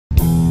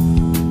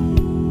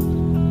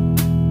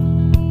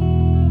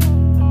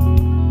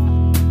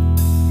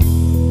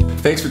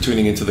Thanks for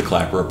tuning into the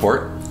Klapper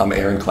Report. I'm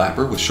Aaron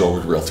Klapper with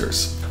Shorewood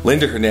Realtors.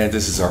 Linda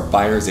Hernandez is our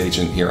buyer's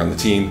agent here on the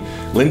team.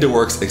 Linda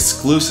works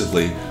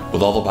exclusively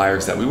with all the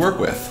buyers that we work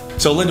with.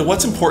 So Linda,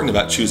 what's important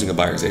about choosing a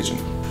buyer's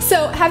agent?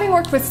 So having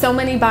worked with so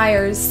many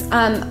buyers,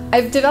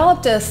 I've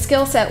developed a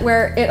skill set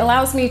where it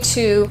allows me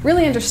to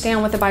really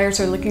understand what the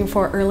buyers are looking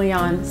for early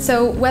on.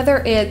 So whether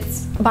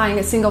it's buying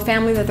a single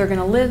family that they're going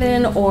to live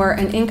in or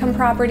an income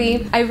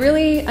property, I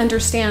really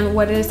understand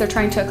what it is they're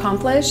trying to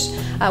accomplish,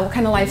 what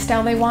kind of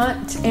lifestyle they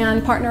want,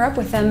 and partner up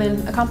with them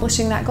in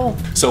accomplishing that goal.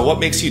 So what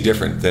makes you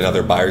different than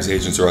other buyer's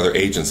agents or other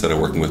agents that are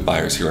working with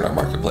buyers here in our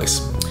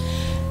marketplace?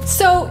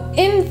 So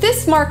in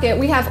this market,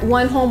 we have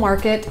one whole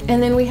market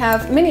and then we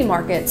have mini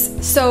markets.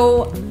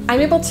 So I'm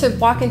able to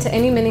walk into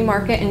any mini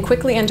market and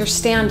quickly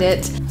understand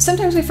it.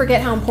 Sometimes we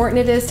forget how important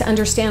it is to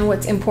understand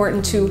what's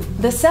important to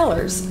the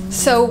sellers.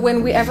 So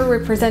whenever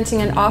we're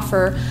presenting an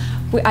offer,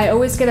 I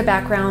always get a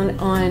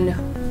background on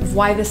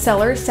why the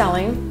seller is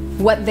selling,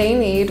 what they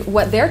need,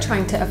 what they're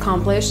trying to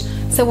accomplish.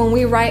 So when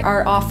we write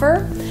our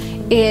offer,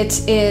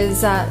 it is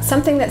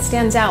something that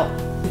stands out.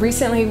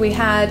 Recently we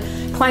had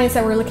clients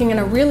that were looking in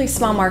a really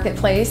small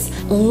marketplace,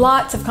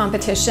 lots of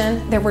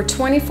competition. There were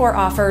 24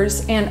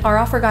 offers and our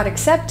offer got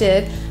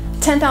accepted,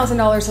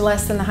 $10,000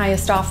 less than the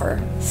highest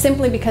offer,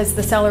 simply because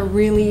the seller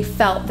really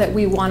felt that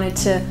we wanted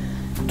to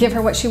give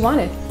her what she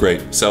wanted.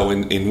 Great. So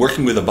in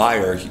working with a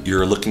buyer,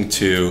 you're looking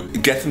to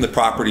get them the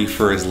property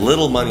for as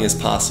little money as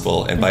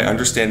possible, and by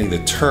understanding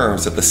the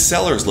terms that the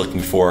seller is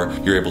looking for,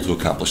 you're able to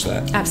accomplish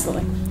that.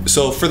 Absolutely.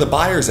 So for the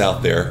buyers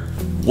out there,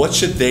 what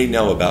should they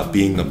know about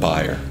being a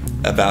buyer?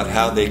 About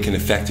how they can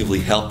effectively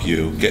help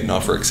you get an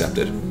offer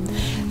accepted?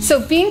 So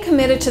being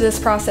committed to this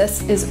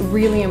process is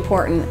really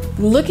important.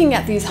 Looking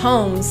at these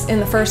homes in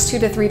the first 2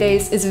 to 3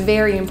 days is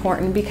very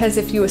important, because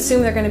if you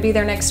assume they're going to be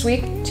there next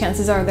week,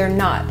 chances are they're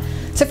not.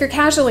 So if you're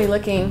casually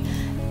looking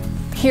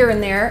here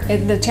and there,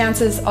 the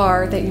chances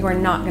are that you are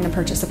not going to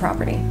purchase a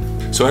property.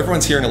 So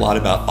everyone's hearing a lot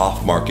about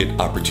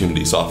off-market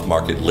opportunities,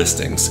 off-market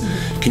listings.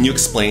 Can you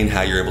explain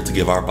how you're able to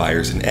give our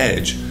buyers an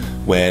edge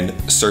when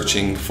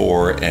searching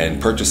for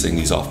and purchasing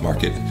these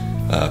off-market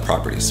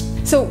properties?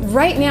 So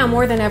right now,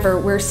 more than ever,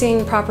 we're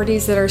seeing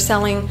properties that are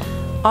selling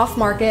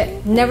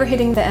off-market, never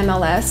hitting the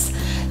MLS.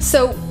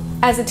 So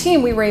as a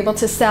team, we were able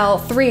to sell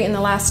 3 in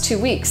the last 2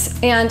 weeks,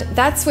 and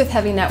that's with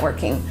heavy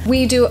networking.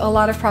 We do a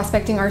lot of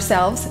prospecting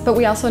ourselves, but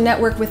we also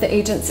network with the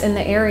agents in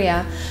the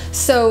area.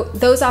 So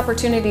those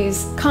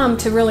opportunities come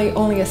to really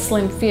only a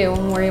slim few,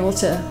 and we're able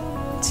to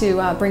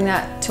bring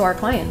that to our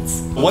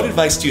clients. What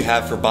advice do you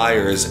have for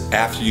buyers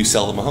after you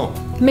sell them a home?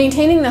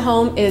 Maintaining the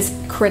home is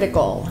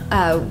critical.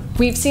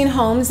 We've seen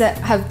homes that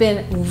have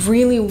been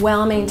really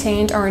well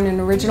maintained or in an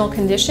original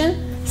condition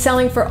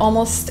selling for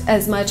almost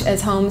as much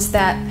as homes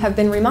that have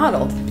been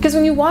remodeled. Because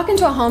when you walk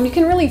into a home, you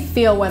can really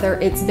feel whether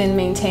it's been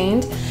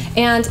maintained,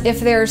 and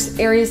if there's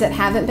areas that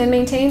haven't been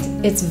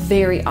maintained, it's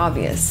very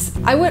obvious.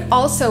 I would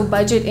also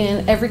budget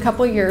in every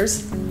couple of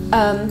years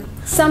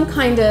some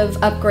kind of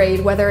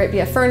upgrade, whether it be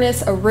a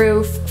furnace, a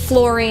roof,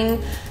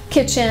 flooring,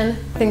 kitchen,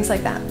 things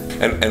like that.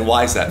 And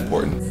why is that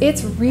important?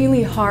 It's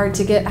really hard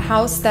to get a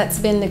house that's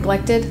been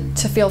neglected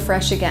to feel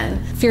fresh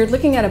again. If you're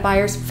looking at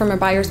from a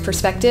buyer's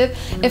perspective,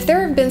 if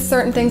there have been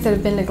certain things that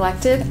have been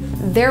neglected,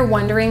 they're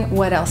wondering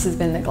what else has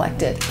been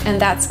neglected. And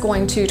that's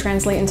going to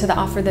translate into the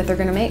offer that they're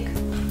going to make.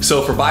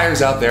 So for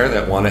buyers out there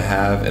that want to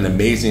have an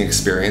amazing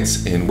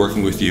experience in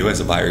working with you as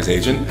a buyer's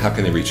agent, how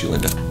can they reach you,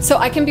 Linda? So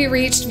I can be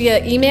reached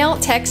via email,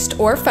 text,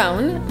 or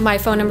phone. My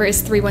phone number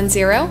is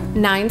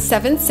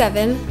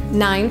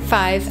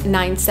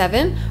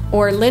 310-977-9597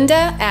 or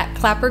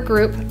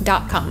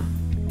linda@klappergroup.com.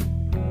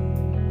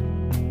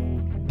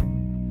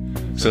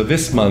 So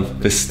this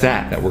month, the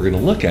stat that we're going to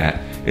look at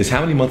is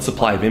how many months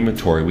supply of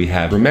inventory we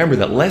have. Remember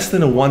that less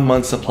than a 1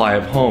 month supply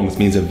of homes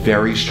means a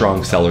very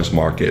strong seller's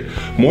market.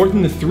 More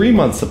than the 3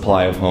 month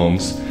supply of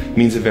homes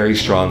means a very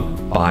strong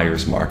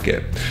buyer's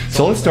market.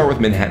 So let's start with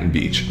Manhattan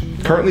Beach.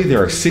 Currently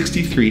there are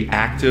 63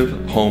 active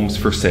homes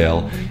for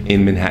sale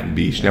in Manhattan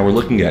Beach. Now we're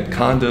looking at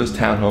condos,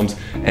 townhomes,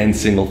 and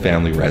single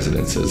family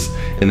residences.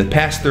 In the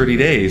past 30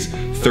 days,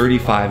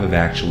 35 have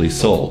actually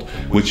sold,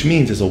 which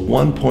means there's a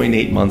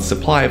 1.8 month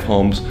supply of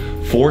homes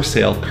for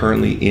sale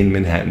currently in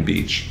Manhattan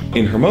Beach.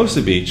 In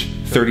Hermosa Beach,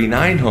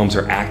 39 homes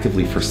are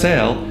actively for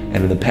sale,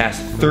 and in the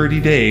past 30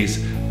 days,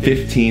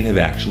 15 have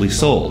actually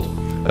sold.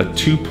 A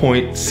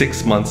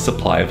 2.6 month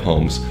supply of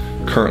homes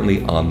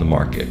currently on the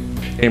market.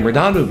 In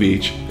Redondo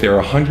Beach, there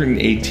are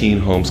 118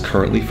 homes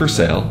currently for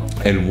sale,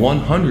 and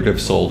 100 have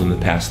sold in the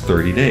past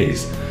 30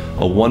 days.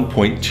 A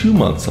 1.2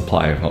 month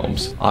supply of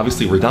homes.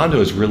 Obviously,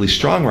 Redondo is really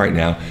strong right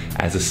now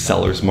as a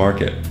seller's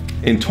market.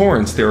 In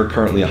Torrance, there are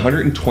currently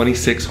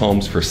 126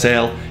 homes for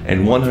sale,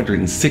 and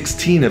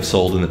 116 have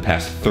sold in the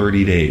past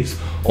 30 days.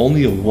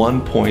 Only a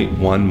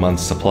 1.1 month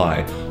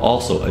supply,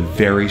 also a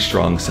very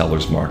strong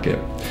seller's market.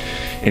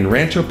 In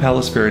Rancho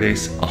Palos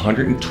Verdes,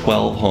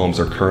 112 homes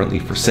are currently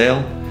for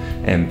sale,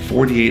 and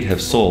 48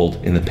 have sold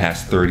in the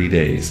past 30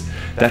 days.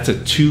 That's a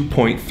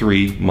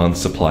 2.3 month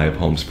supply of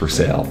homes for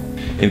sale.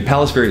 In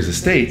Palos Verdes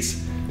Estates,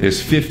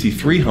 there's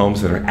 53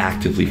 homes that are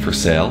actively for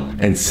sale,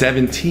 and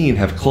 17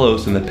 have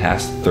closed in the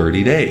past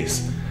 30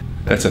 days.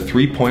 That's a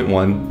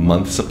 3.1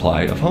 month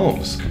supply of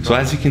homes. So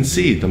as you can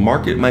see, the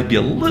market might be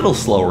a little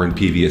slower in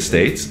PV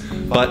estates,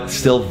 but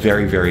still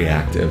very, very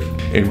active.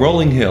 In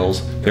Rolling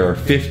Hills, there are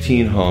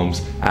 15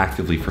 homes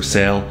actively for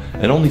sale,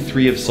 and only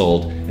 3 have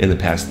sold in the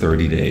past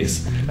 30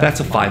 days. That's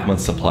a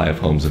 5-month supply of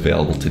homes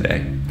available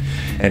today.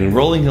 And in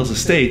Rolling Hills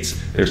Estates,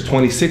 there's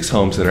 26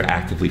 homes that are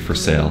actively for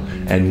sale,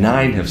 and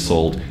 9 have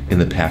sold in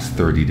the past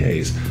 30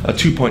 days, a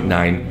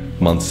 2.9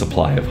 month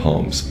supply of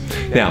homes.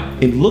 Now,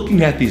 in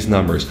looking at these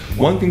numbers,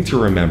 one thing to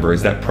remember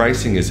is that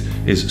pricing is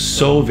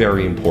so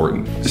very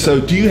important. So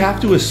do you have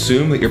to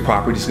assume that your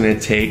property is going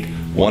to take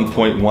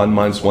 1.1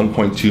 months,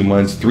 1.2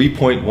 months,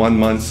 3.1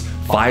 months,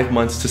 5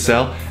 months to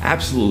sell?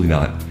 Absolutely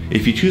not.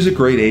 If you choose a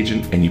great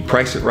agent and you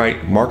price it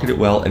right, market it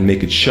well, and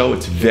make it show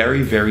its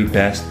very, very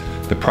best,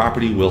 the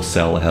property will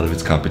sell ahead of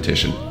its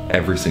competition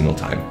every single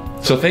time.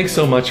 So thanks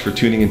so much for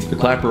tuning into the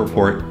Klapper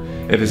Report.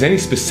 If there's any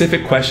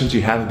specific questions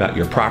you have about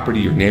your property,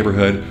 your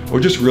neighborhood, or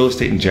just real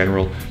estate in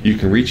general, you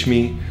can reach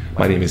me.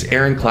 My name is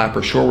Aaron Klapper,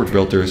 Shorewood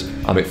Realtors.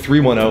 I'm at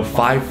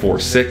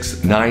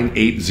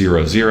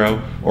 310-546-9800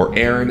 or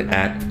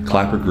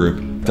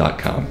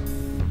aaron@klappergroup.com.